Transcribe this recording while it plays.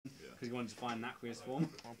Because you wanted to find Naquia's form.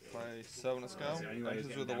 I'll play 7 at scale.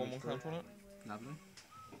 Enters with a 1/1 counter on it. Lovely.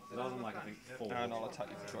 It doesn't like, I think, 4. And I'll attack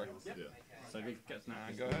you for 3. Yeah. So if he gets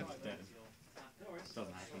Naquia's go ahead. dead.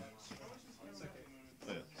 Doesn't happen. Oh,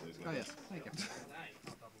 yeah. So he's Oh yes, there you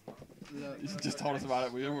go. You just told us about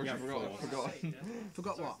it, we already forgot.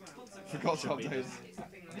 Forgot what? Forgot to update.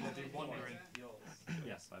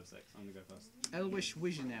 Yes, 5/6. I'm going to go first. Elvish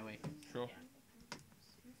Visionary. Sure.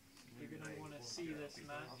 You're going to want to see this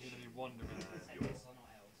match.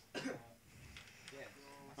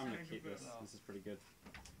 I'm going to keep this. This is pretty good.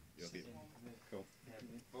 Yeah, keep. Cool.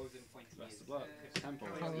 Best of luck. Temple.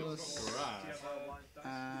 Colourless. Right.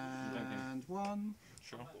 And 1.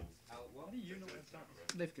 Sure.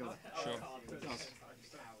 Leaf Gilder. Sure. Does.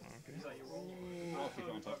 I'll keep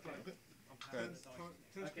it on top. Good.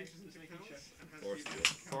 Forest.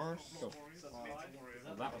 Cool.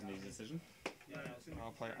 Well, that was an easy decision.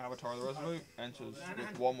 I'll play Avatar the Resolute. Enters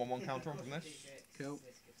with 1/1 counter on from this. Cool.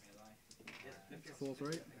 4/3.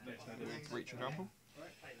 With reach and trample.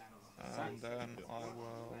 And then I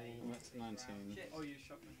will That's 19.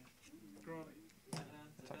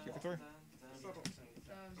 attack you for 3.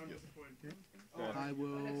 I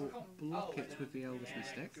will block it with the Elvish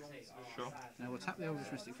Mystic. Sure. And I will tap the Elvish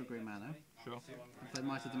Mystic for green mana. Sure. And play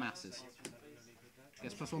Might of the Masses.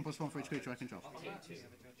 Gets +1/+1 for each creature I control.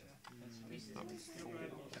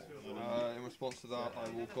 In response to that, I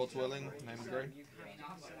will God's Willing, name the green.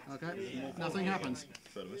 Okay. Nothing happens.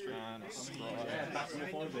 Further mystery. And scry. That's more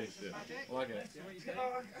quality. I like it.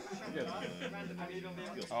 Good.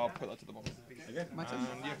 I'll put that to the bottom. Okay. My turn.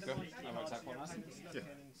 And yeah, go. I might attack one last. Yeah.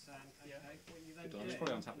 It's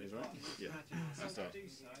probably untap these, right? Yeah. Let's start. Your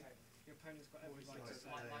opponent's got every right to say.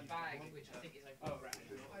 My bag, which I think is okay.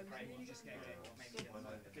 You just get a maybe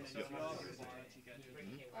okay, so if you are going to you get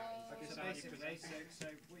okay, so basically, so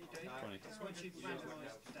what you do is once you've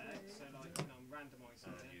randomised the deck, so like, I'm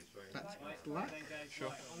randomising it, That's right, black. then go, Sure.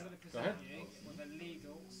 right, I'm going to present you with a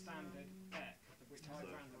legal standard deck, which I've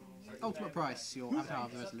randomised. Ultimate price, your Avatar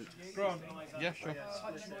of the Resolute. Yeah, sure.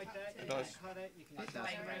 Touch my deck, It does. cut it, you can It does.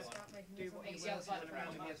 do what you will, so the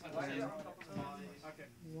randomised okay.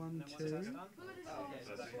 1, 2,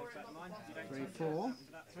 3, 4.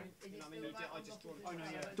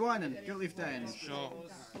 Dwynen, Guiltleaf Den. Sure.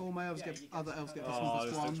 All my elves get, other elves get Oh,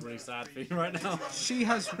 this looks +1/+1. really sad for you right now. She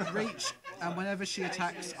has reach, and whenever she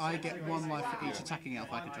attacks, I get 1 life for each attacking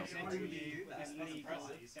elf I control.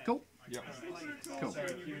 Cool. Yep. Cool. Sure. So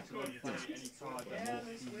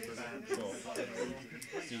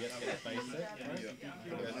you get to get basic, right?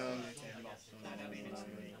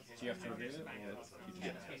 Do you have to reveal it? Or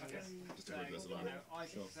Yeah. Just to reverse the line.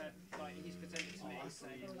 Sure. He's presented to me,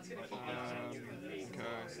 saying Okay.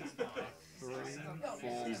 3,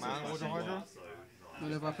 4 mana Order Hydra.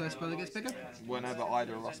 Whenever I play a spell, it gets bigger. Whenever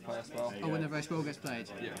either of us play a spell. Oh, whenever a spell gets played.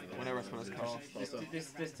 Yeah, whenever a spell is cast.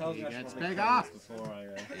 This tells me I should Gets probably bigger. play this before I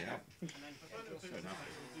Yeah.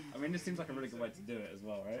 I mean, this seems like a really good way to do it as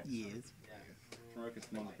well, right? Yes. Heroic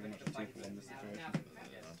Command is pretty much a 2-for-1 in this situation.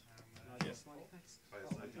 Yes.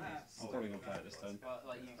 I'm probably going to play it this turn.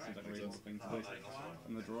 Seems like a reasonable thing to do. I'm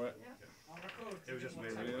going to draw it. It was just me.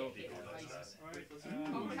 Reveal.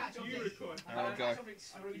 Go.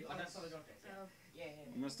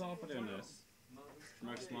 I'm going to start off by doing this.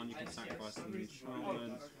 Most of mine you can sacrifice an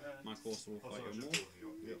enchantment. My course will fight your more.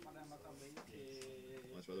 Yep.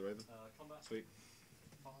 Nice weather, Raven. Sweet.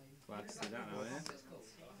 Glad to see that now, yeah.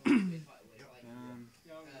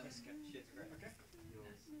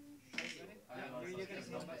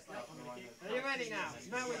 Are you ready now?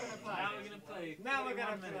 Now we're going to play. Now we're going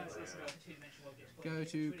to play. Go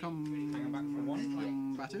to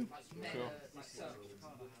Batu. Sure.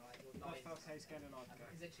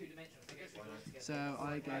 So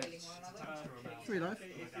I get 3 life.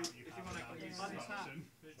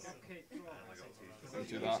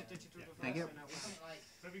 Do that. Thank you.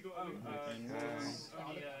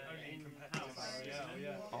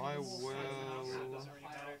 I will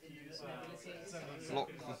block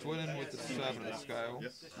the Dwynen with the 7 at scale.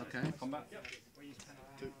 Okay. Combat.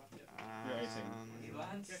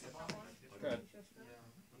 And Good.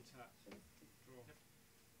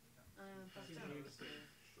 I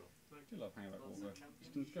do love hanging back water.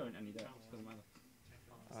 You can go in any deck, it doesn't matter.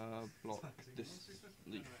 block this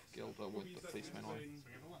Leaf Gilder with the Fleeceman on.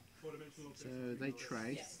 So they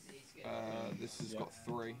trade. This has got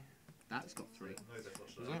 3. That's got 3. Is It's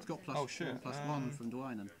it? got Oh shit. +1 from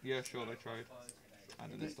Dwynen. Yeah, sure, they trade.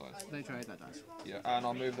 And then this dies. They trade, that dies. Yeah, and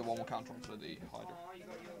I'll move the 1 counter onto the Hydra.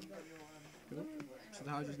 Cool. So the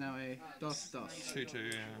Hydra's now a DOS.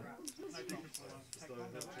 2/2, yeah.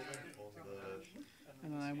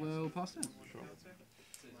 And then I will pass down. Sure.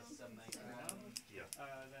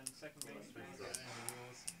 Then second base.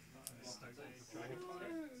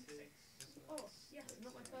 Oh, yes,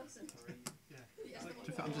 not my person. Yes, not my To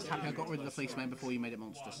be fair, I'm just happy I got rid of the policeman before you made it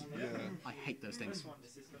monstrous. Yeah. I hate those things.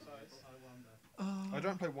 I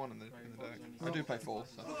don't play 1 in the deck. I do play 4,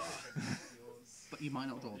 so. But you might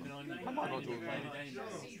not draw them. I might not draw them.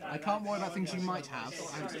 I can't worry about things you might have.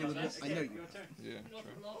 I have to deal with what I know you have. Yeah,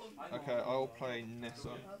 true. Okay, I'll play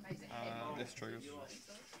Nissa. This triggers.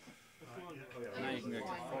 Now you can go to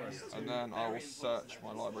the forest. And then I will search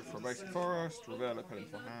my library for a basic forest, reveal it, put it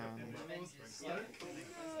into my hand.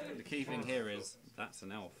 The key thing here is that's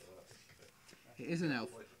an elf. It is an elf.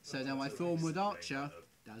 So now my Thornwood Archer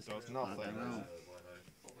does Does nothing. nothing. Wrong.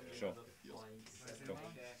 Sure.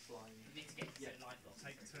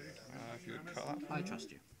 If you would cut that. I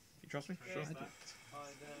trust you. You trust me? Sure. I do.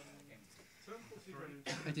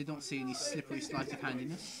 I did not see any slippery sleight of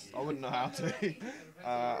handiness. I wouldn't know how to.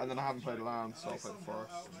 And then I haven't played land, so I'll play the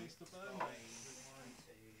forest.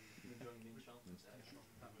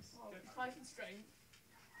 High constraint.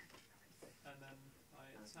 And then I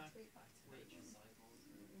attack.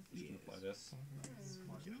 Just gonna play this.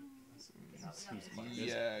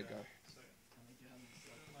 Yeah, go.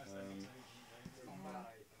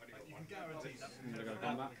 I'm gonna go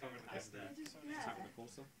combat. Attack with the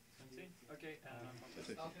courser. Okay,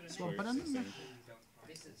 Swamp banning.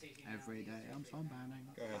 Every day I'm swamp banning.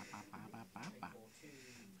 Go ahead. Ba, ba, ba, ba, ba.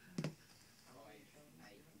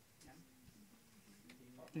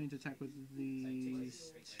 Going to attack with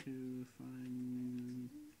these two fine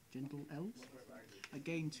gentle elves. I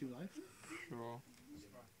gain 2 life. Sure.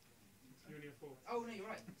 Oh no, you're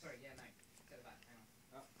right. Sorry, yeah, no. Go back. Hang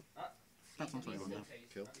on. That's on 21 now.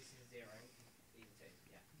 Kill. This is 0. These are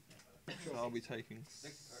 2. Yeah. So I'll be taking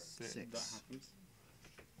 6. 6. That happens.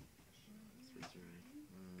 3, 3.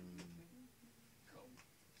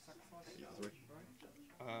 Yeah, 3.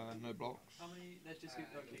 No blocks. how many? Let's just give.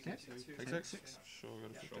 Okay, Okay. two. Take 6? Sure, go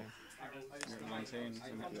to 15. You're at 19,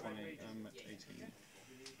 I'm at 20, I'm at 18.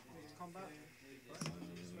 Combat.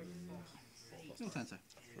 Still 10, sir.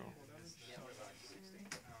 Sure.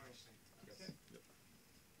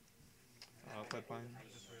 I'll play planes.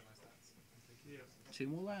 2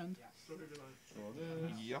 more land. Draw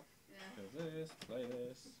this, Yep. go this, play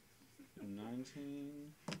this.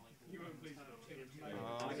 19. Play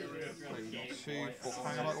 2 for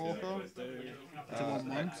Hangalight Walker. To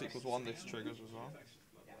 1-1. X equals 1, this triggers as well.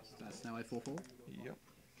 That's now a 4-4. Yep.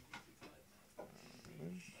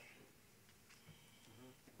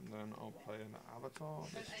 And then I'll play an Avatar,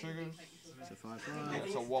 this triggers. So 5 Yep,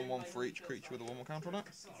 right. so 1/1 for each creature with a 1/1 counter on it.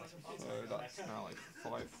 So that's now a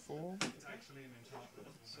 5/4.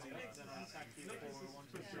 So then I attack you for 1,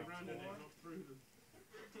 2, 3,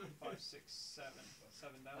 4, 5, 6, 7.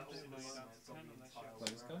 7 damage. So now you're down to 10 unless you Play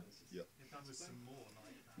this guy. Yep.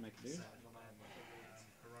 Make a do.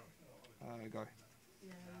 Go.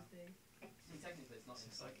 Yeah, it Technically, it's not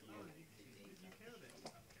inside you.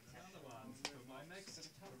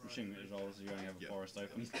 Assuming it rolls, you only have a forest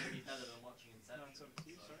open. It's better than watching and No, it's up to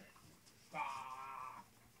you, sorry.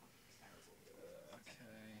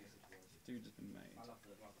 Okay. Dude has been made.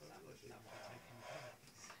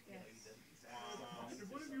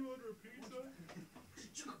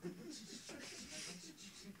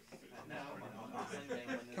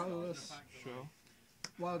 Colourless. Sure.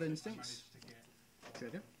 Wild Instincts.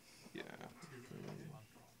 Trigger. Yeah.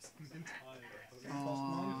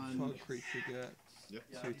 On Target creature gets Yep.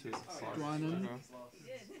 2 to 5. Dwynen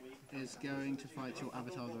Trigger. is going to fight your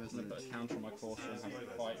Avatar the Put Resolute. a counter on my courser and have to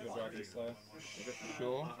fight your Dragon Slayer.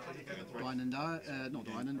 Sure. Dwynen dies. Not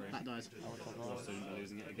Dwynen, that dies. So you're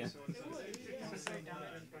losing it again.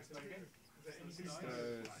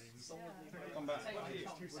 Combat.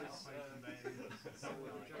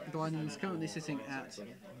 Dwynen is currently sitting at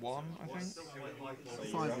 1, I think. So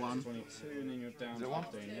you're 5-1. up to 22 and then you're down Is it to one?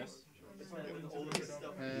 15, yes? It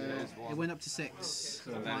is 1. It went up to 6.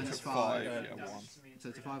 And then Minus to 5. yeah, 1. So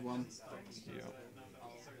it's a 5-1. Yeah.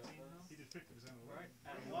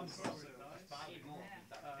 And once also dies,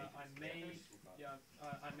 I may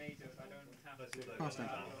do it. I don't have to. Pass turn.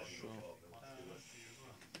 Sure.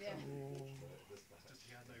 Yeah.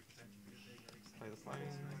 Play the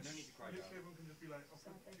planes.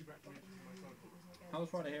 How was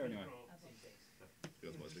Friday here anyway? He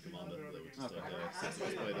was mostly commander. They were just, 6 of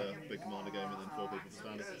us played a big commander game and then 4 people for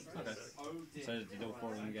standard. Okay. So did all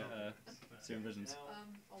 4 of them get Serum Visions?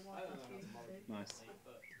 I'll wipe off you. Nice.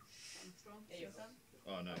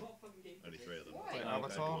 Oh no, only 3 of them. Play Oh, okay.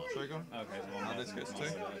 Avatar, trigger. Okay, so one And more. this gets 2.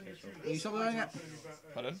 Okay, sure. Will you stop doing it?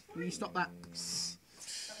 Pardon? Will you stop that?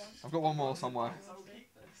 I've got one more somewhere.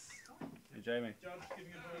 Hey Jamie.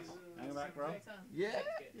 Hang hang back, bro. Yeah.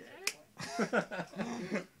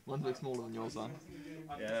 One's a bit smaller than yours, though.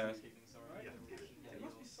 Yeah.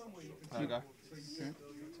 There you go.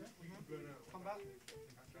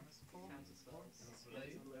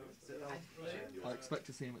 I expect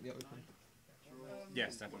to see him at the open.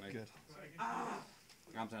 Yes, definitely. Good.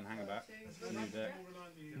 I'm saying hang back. New deck.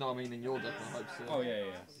 No, I mean in your deck, I hope so. Oh, yeah.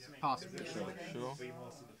 Pass. Sure. Sure.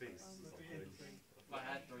 I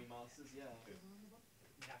had 3 masters, yeah.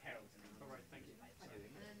 Alright, thank you.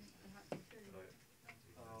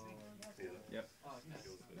 Yep.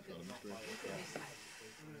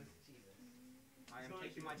 I am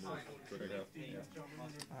taking my time. Trigger. Yeah. There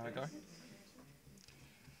we go.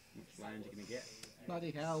 Which land you gonna get?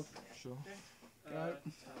 Bloody hell. Sure. Go.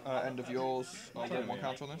 End of yours. I'll get one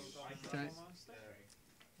counter on this. Okay.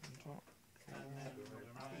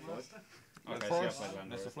 Okay, Forest. so yeah,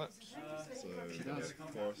 land That's the already. flip. So, She does.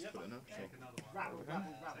 Forest, put it in now.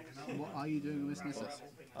 Sure. What are you doing with this necessary?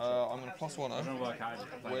 I'm going to plus one I'm over. gonna work out how to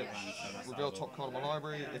play Which the land, so that's reveal that top card of my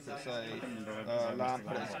library. If it's a as well. land,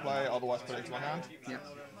 put it into play. Otherwise, put it into my hand. Yep.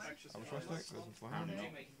 Elvish Mystic goes into my hand.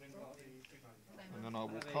 And then I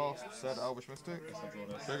will cast said Elvish Mystic.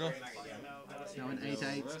 Trigger. Now an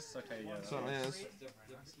 8/8. Okay, yeah. Certainly is.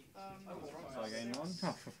 So I gain 1.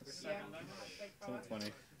 So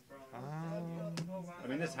 20. I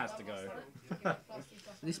mean, this has to go. At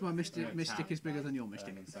least my mystic is bigger than your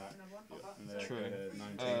mystic. True.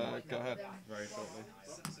 19. Go ahead. Very shortly.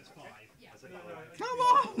 Come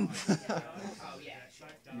on!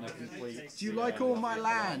 No complete. Do you like all my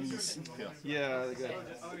lands? Yeah, there you go.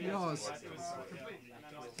 Yours.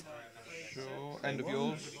 Sure. End of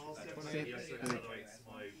yours.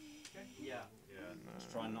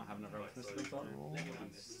 Just try and not have another elf this time.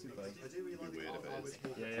 Super. It'd be weird if it is.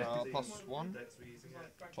 Yeah. Plus one.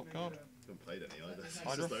 Top card. Haven't played any either. It's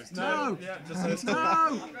Hydra. just those two. No! Yeah, just those two.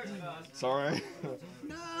 No! Sorry.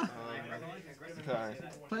 No! Okay.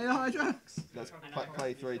 Play the Hydra. Let's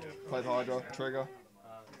play 3. Play the Hydra. Trigger.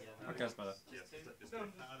 Okay, that's better.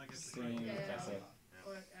 Seems better.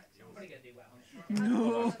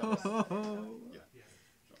 No! What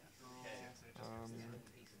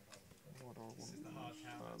do I want?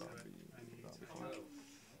 That'd be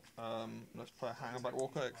fine. Let's play a Hangerback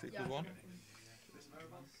Walker. X equals 1.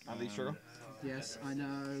 And these trigger. Yes, I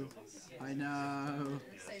know. I know. Do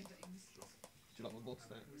you like my board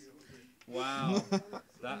stakes? Wow.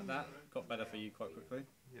 that got better for you quite quickly.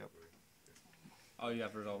 Yep. Oh, you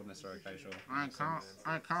have resolved this, okay, sure.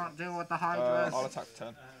 I can't deal with the Hydra. I'll attack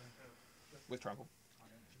 10. With trample.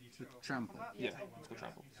 Trample. Yeah, it's called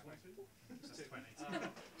trample.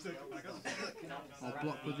 I'll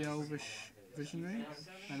block with the Elvish Visionary,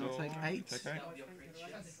 and I'll take 8. Take 8.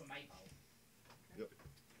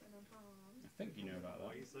 I think you knew about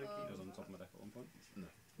that. It was on top of my deck at one point. No.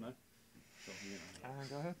 No? Sure, you know. And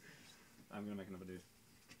go ahead. I'm going to make another dude.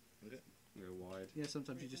 Okay. I'm going to go wide. Yeah,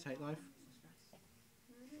 sometimes you just hate life.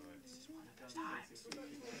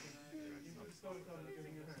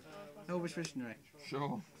 Elvish Visionary.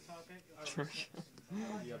 Sure. Trigger.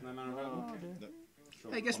 You have no mana available? No.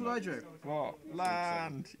 Sure. Hey, guess what I drew? What?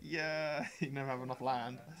 Land! Yeah! You never have enough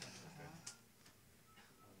land.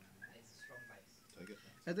 Take it.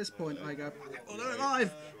 At this point, I go, oh, they're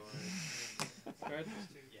alive! Good.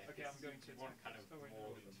 Okay, I'm going to one kind of more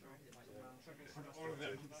all of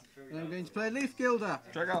them. And I'm going to play Leaf Gilder.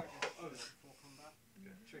 Trigger!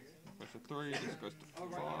 Goes to 3, this goes to 5.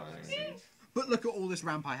 But look at all this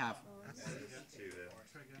ramp I have.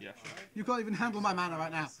 Yeah, sure. You can't even handle my mana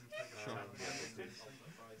right now. Sure.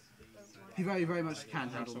 You very, very much can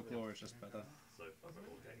handle. Rattle Claw is just better.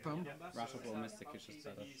 Pardon? Rattle Claw Mystic is just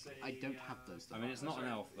better. I don't have those. I mean, it's not an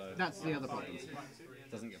elf though. That's the other problem.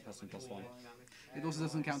 It doesn't get +1/+1. It also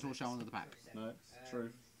doesn't count all show under the pack. No,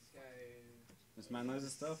 true. This man knows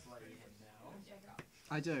his stuff.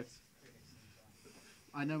 I do.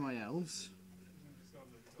 I know my elves.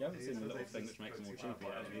 You haven't seen the little thing which makes them all cheaper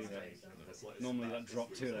yet, have you? Either. Normally, like,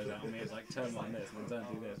 drop 2 of those out on me. It's like, turn on this, and then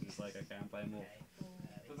turn do this, and it's like, okay, I'm playing more.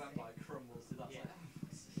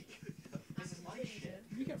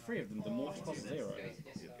 If you get 3 of them, the more costs 0.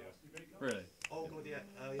 Really? Oh god, yeah.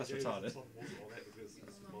 That's yeah, retarded. Because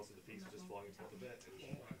most of the piece was just flying into the bit.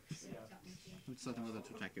 I'm deciding whether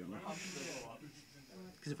to attack you or not.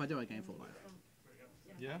 Because if I do, I gain 4 life.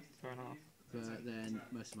 Yeah, fair enough. But then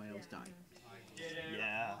most of my elves die.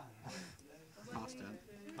 Yeah. Last turn.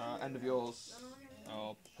 End of yours.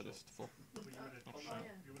 I'll put this to 4. Oh, shit.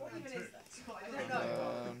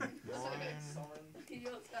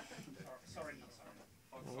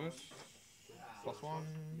 All this. +1.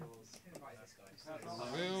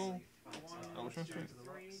 Reveal. Elvish Mystic.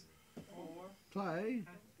 Play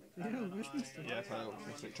Yeah, Wishmaster. Yeah, play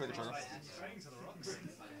Wishmaster. Trigger.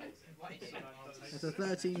 That's a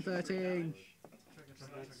 13-13.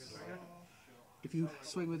 If you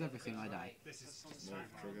swing with everything, I die. More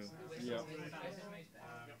trigger. Yeah.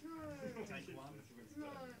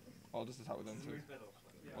 I'll just attack with them too.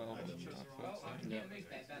 Well, Yeah.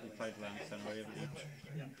 You played land 10 already, haven't you?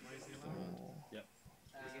 Yep.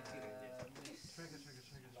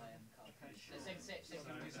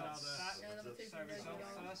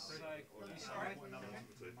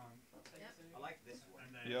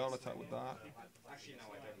 yeah, I'll attack with that. Actually, no,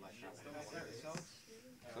 I don't like that.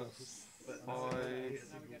 So 5,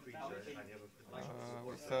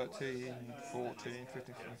 13, 14,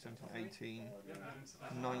 15, 16, 17,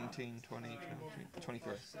 18, 19, 20,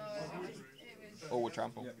 23. Oh, we're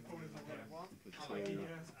trample.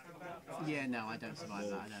 Yeah, no, I don't survive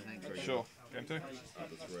that, I don't think. Sure. Game 2?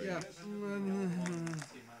 Yeah.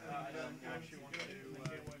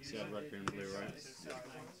 So you have red, green, blue, right?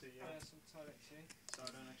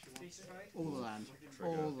 All the land.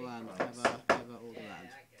 All the land. Ever, all the land.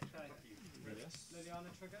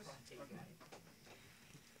 Liliana triggers.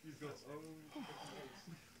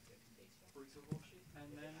 And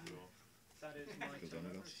then that is my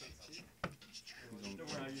turn. Oh,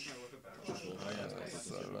 yeah.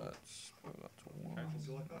 So let's put that to 1 and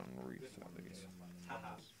reset these.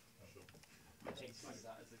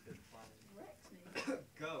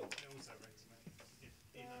 Go.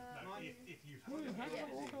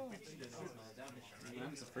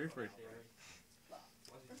 It's a free.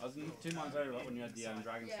 I was in 2 minds over when you had the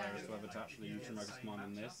Dragon Slayer as to whether to actually use your Mega Command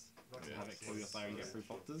on this, to have it kill your Slayer and get 3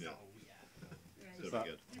 Foxes. Yeah. That'd But be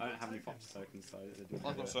good. I don't have any Fox tokens, so it didn't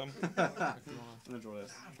I've got some. I'm gonna draw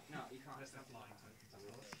this.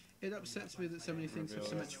 It upsets me that so many things have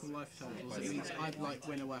symmetrical life totals. It means I'd like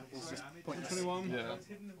winner weapons just pointless. 21. Yeah.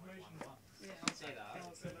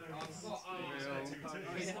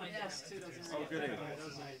 Oh, goody.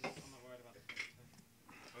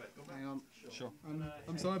 Hang on. Sure.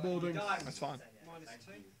 I'm sideboarding. That's fine.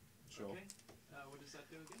 -2. Sure. What does that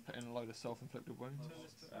do again? Put in a load of self-inflicted wounds.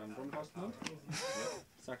 Broadcast command.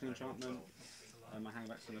 Second enchantment. My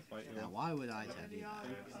hangback's gonna fight you. Now, why would I tell you that?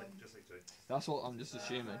 That's what I'm just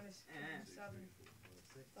assuming.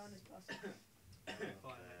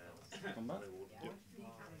 Combat.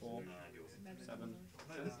 4, 7.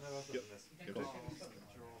 Yep. Go to.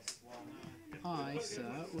 I,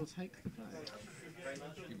 sir, will take the play.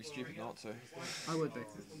 You'd be stupid not to. I would be.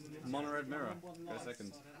 Mono red mirror. Go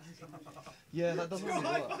second. Yeah, that doesn't really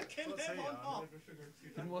work.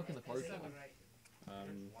 Didn't work in the profile.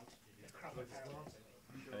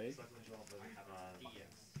 Okay.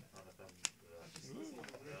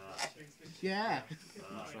 Yeah.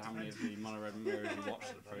 I'm not sure how many of the mono red mirrors you watched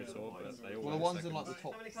at the Pro Tour, but they all Well, the went ones in second. like the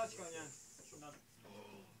top, How many cards you got, Jan?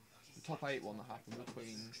 the top 8 one that happened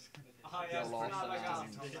between Oh, the last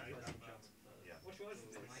and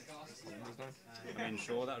I mean,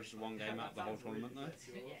 sure, that was just 1 game out of the whole tournament, though.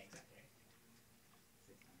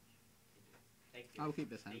 I will keep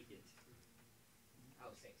this hand.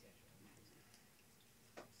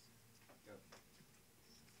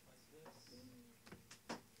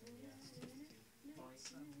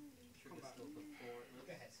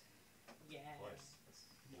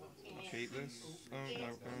 I'll keep this. Oh no.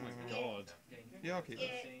 God. Yeah, I'll keep this.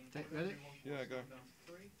 Take, ready? Yeah, go.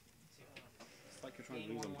 It's like you're trying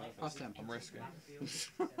to lose on purpose. Pass 10. I'm risking.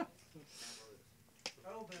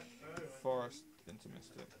 Forest into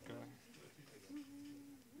Mystic. Go.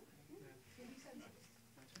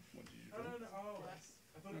 What did you Oh, do? no, no, oh.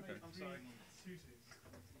 I thought it Okay. meant 3 2s.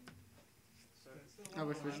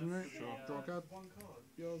 Average visionary. Sure. Draw a card. 1 card.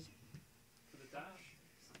 Yours. For the dash.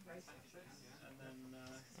 And then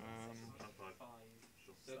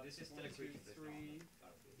So this is 1, 2, 3,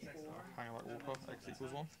 4. Hang out like Walker. X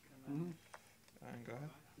equals 1. Mm-hmm. And go ahead.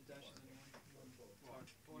 The dash is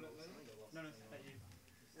all at me? No, at you.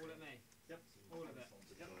 All at me. Yep. All of it.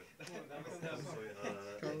 Yep. All of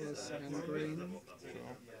it. Colours and green.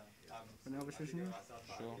 Sure. An Elvis visionary.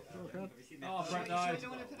 Sure. Draw a card. Oh, Brett died. You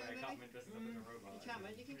want to put it in there? You can,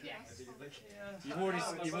 man. You can guess.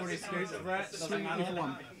 You've already scooped Brett. Doesn't Swing matter. either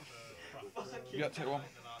one. Yeah, take 1.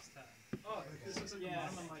 Oh, yeah.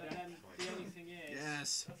 But then the only thing is. Yes.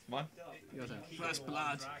 Mine. Your turn. First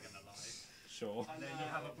blood. Sure.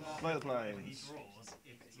 Play the planes.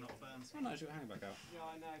 Oh no, she'll hang back out. Yeah,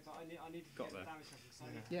 I know, but I need to Got get there. the damage weapon, so I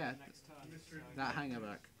need to Yeah. do it next turn. That hanger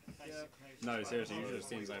back. No, seriously, you should have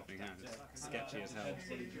seen his opening hand. It's sketchy as hell.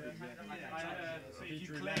 So if you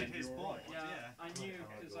cleared his board, I knew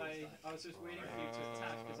because I was just waiting for you to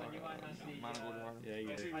attack because I knew I had the. Yeah,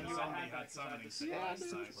 you do. I knew I had that so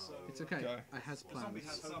It's okay. Go. I has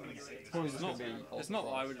plans. It's not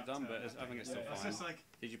what I would have done, but I think it's still fine.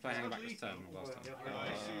 Did you play Hang Back this turn or last time?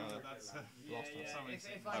 Last time.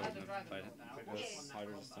 If I I had wouldn't the have dragon played pot it now. because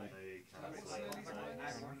Hydra this turn.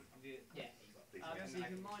 Yeah. So you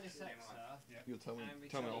can minus X her. You'll tell me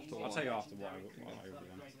after. I'll tell you after what I would have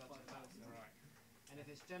done. And if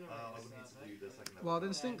it's generator Wild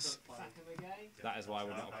Instincts. sack him again. That is why I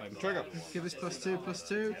would not have played Trigger. Give this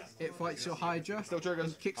 +2/+2. It fights your Hydra. Still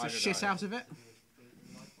triggers. Kicks the Hydra shit dies. out of it.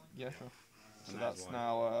 Yeah, sure. So And that's why.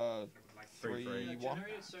 now 3/3. 3-1.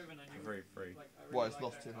 Generator server and I knew. Free, free. Well, it's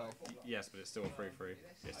lost 2 health. Yes, but it's still a free.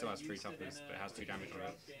 It still has 3 toughness, but it has 2 damage on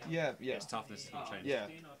it. Yeah, yeah. Its toughness is not changed. Yeah,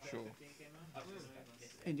 sure.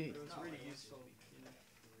 Indeed. It was really useful. You know.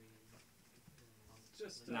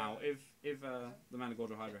 Just Now, if the Mana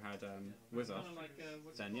Gordo Hydra had Wither, kind of like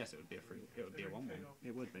then yes, it would be a 1/1,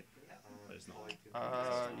 It would be. but it's not.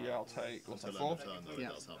 Yeah, I'll take. What's that Until for? end of turn, though, Yeah.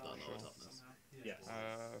 it does have that lower toughness. Yes. So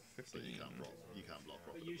 15. you can't block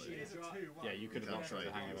but usually properly. in draft, Yeah, you could have can't blocked with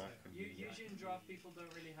the trade. Hang Back. usually in draft people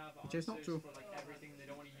don't really have Which is answers not true. for like everything. They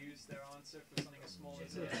don't want to use their answer for something as small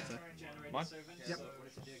as a generator Mine? servant. Yep. So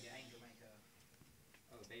Angel maker.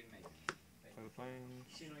 Oh, baby maker. Play the planes.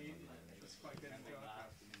 you know, it's quite good in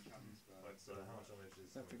draft. I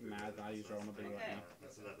don't think mad values are on a big right now.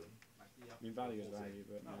 I mean, value is value,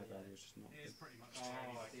 but mad value is just not. It is pretty much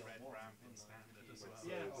like red ramp in standard as well.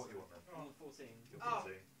 Yeah. On the 14.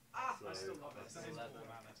 I still love it. That is 4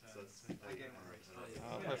 mana turns.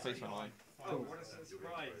 Play Fleece online. Oh, what a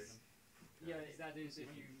surprise! Yeah, that is if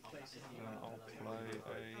you place it. Then I'll play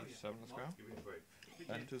a 7 scale.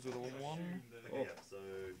 Enters with a 1/1. Oh,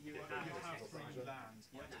 You You have have 3 lands.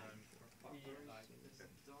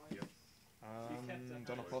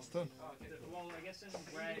 Done a +10. well, I guess in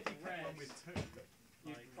red, With 2.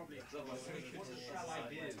 you probably Just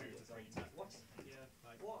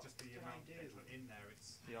the amount they put in there,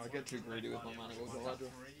 it's. Yeah, I get too greedy with my mana gold Hydra.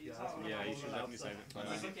 yeah, you should definitely save it for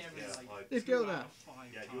that. If go there.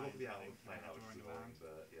 Yeah, you will be able to play that during the round.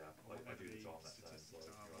 But yeah, I do the job that turn, so it's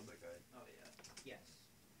okay. Yes.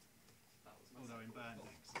 Although in Burn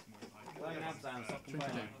Links, it's more like. Well, you have down, stop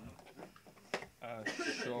complaining.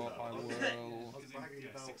 Sure, I will.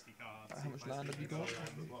 Yeah, 60 cards. How much land have you got?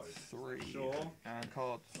 3. Sure. And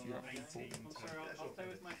cards, you have 4. I'll play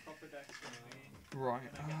with my proper deck.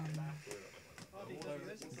 Right.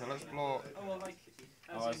 Okay, let's block. Oh, well, like.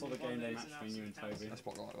 Oh, I saw the game day match between you and Toby. Let's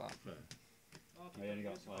block like that. He only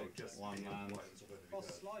got like 1 land,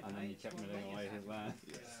 and then you kept milling away his land.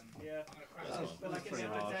 Yeah. But like it's pretty a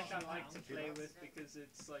hard. deck I like to play with because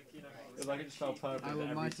it's like, you know. It's like it just fell perfect I will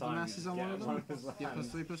every might the time masses you on get one of them. his Yeah, land.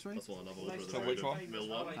 +3/+3. That's what another order of So the which road one? of Mill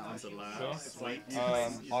 1. It's a land. Sure. It's like you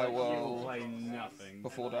I you will play nothing.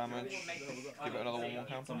 before damage. Give it another 1/1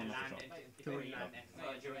 counter.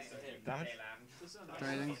 Damage.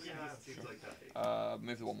 Trading.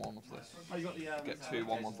 Move the 1/1 off this. Oh, you got the Get 2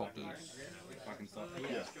 1/1 Thopters. back and stuff.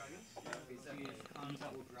 Yeah.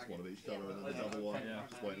 It's one of each colour and then the double one. Yeah.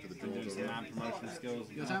 Just waiting for the Doing draw some to man promotion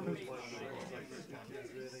skills. Your turn.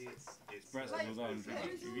 Brett's got his own.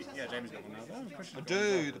 Yeah, Jamie's got one now. Oh, question. I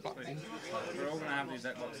do. The button. We're all gonna have these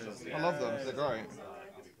deck boxes. I love them. They're great.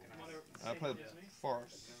 Play the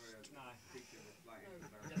forest.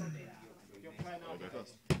 You're playing I'll go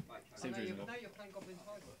first. Seems reasonable. No, you're playing Goblin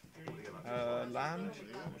Tiger. Land.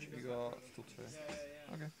 How much have you got? Still 2.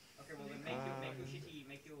 Okay. Okay, well then make your shitty,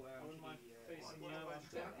 make your my face in the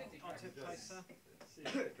I'll take placer.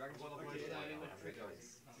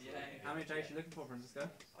 How many Jays are you looking for, Francisco?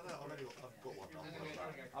 I've got one.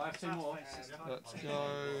 I have 2 more. Let's go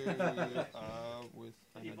with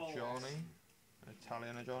an Ajani. An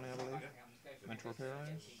Italian Ajani, I believe. Mentor of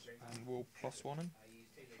Heroes. And we'll +1 him.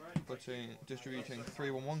 Distributing 3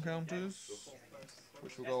 1/1 counters.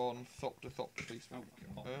 Which will go on Thopter, Feast. No,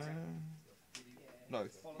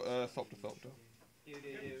 Thopter.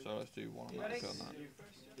 So let's do 1 on that turn that.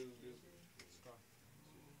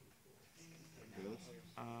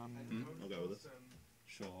 I'll go with this.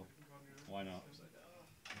 Sure. Why not? It's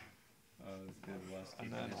gonna be worse. And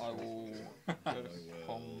then I will go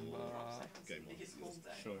combat Game 1.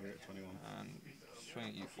 Sure, you're at 21. and swing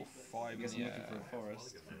at you for 5 I in guess the I'm looking for air. a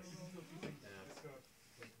forest.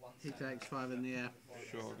 He takes 5 in the air.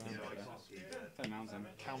 Sure, go ahead. Play mountain.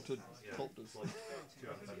 Countered Thopters.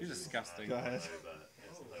 You're disgusting. Go ahead.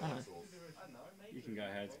 You can go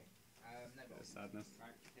ahead. Bit of sadness.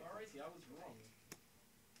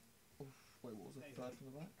 Wait, what was the third from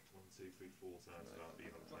the back? 2, 3, 4 turns without being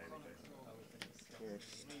able to play anything.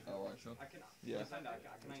 Forest. Oh, right, sure. Yeah. I was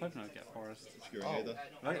hoping I'd get Forest. Obscuring Oh. Hydra.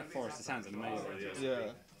 If I get Forest, it sounds amazing.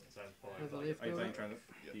 Yeah. Turn 5. With the leaf Are you go playing up? trying to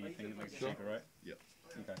the thing that makes it Sure. cheaper, right? Yep.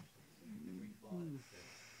 Okay.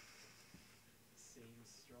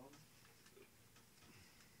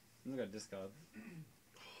 I'm gonna go discard.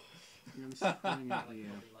 I'm just pulling out the.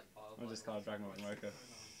 I'm gonna discard Dragonbolt Mocha.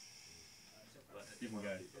 You can go.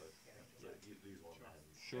 Yeah, you lose 1 hand.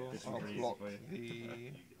 Sure. This I'll one's block easy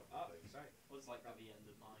the.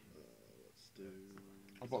 Let's do.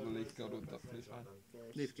 I'll block the leaf guild with that, please, man.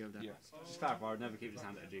 Leaf go down. Yeah. Just clarify, I would never keep this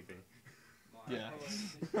hand at a GP. Yeah.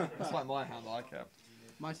 It's like my hand that I kept.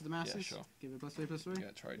 Might of the masses. Yeah, sure. Give it +3/+3.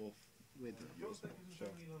 Yeah, trade. Morph. With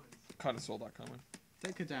Sure. Kind of saw that coming.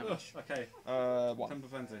 take a damage. Okay. 1. Temper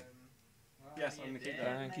Plenty. Yes, I'm gonna keep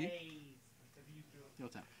that. Thank you. Your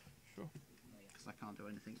turn. Sure. Because I can't do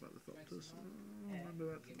anything about the Thopters.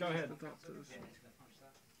 Remember about Go ahead. the Thopters.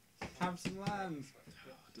 Have some land.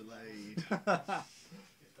 Delayed.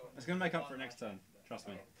 It's gonna make up for it next turn. Trust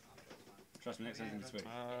me. Trust me, next turn's gonna be sweet.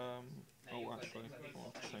 Oh, actually,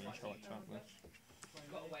 I'll change my character out this.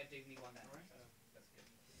 Got a way of doing me one day.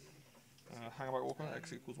 Hang about Walker,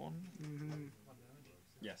 X equals 1.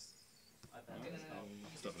 Yes.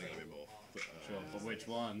 It's definitely going to be morph. But, Sure. But which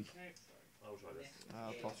one? I'll try this.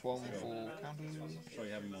 +1 for counters. Sure,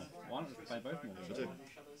 you have more. Why don't you play both more? I do.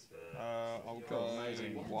 I'll go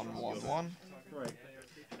Amazing. 1/1/1. Great.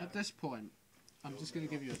 At this point, I'm just going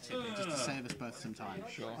to give you a tip here, just to save us both some time.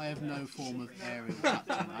 Sure. I have no form of aerial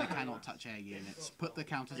touching. I cannot touch air units. Put the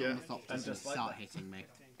counters Yeah. on the Thopters and just like start that. hitting me.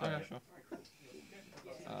 Okay, sure.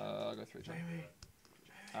 I'll go 3 turn.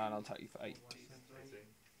 And I'll take you for 8.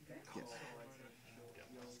 Yes.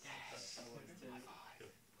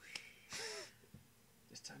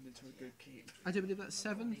 This turned into a good keep. I do believe that's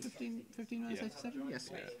 7, 15 minus Yeah. 87? Yes.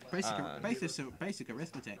 Yeah. Basic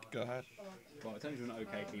arithmetic. Go ahead. Well, it turned into an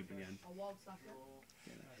okay keep in the end. A wild slacker.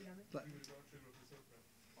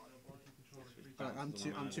 But I'm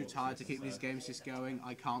too tired to keep these games just going.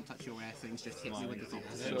 I can't touch your air things. Just hit me with the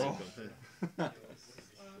Thopters. Sure.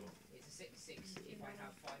 It's a 6/6 if I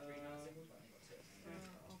have 5 green lands.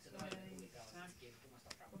 So the way that it does is give all my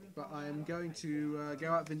stuff travel. But I am going to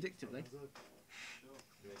go out vindictively.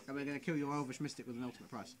 And we're going to kill your Elvish Mystic with an ultimate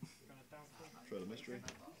price. Trail of Mystery.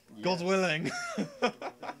 God willing.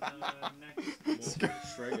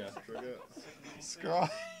 Trigger. Trigger. Scry.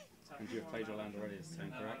 And you have played your land already, it's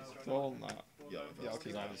turn correct? All that. Yeah, Yeah, I'll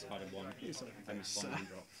keep Because I that. discarded one. I missed one and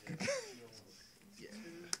dropped.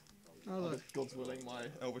 Oh, look. God's willing, my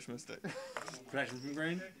Elvish Mystic. Protection from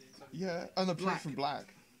green? Yeah, and the black from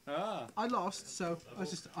black. Ah. I lost, so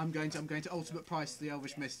I'm going to ultimate price the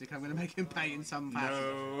Elvish Mystic. I'm going to make him pay in some fashion.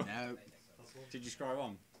 No. No. Did you scry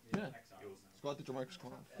one? Yeah. Squad did your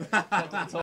microscope.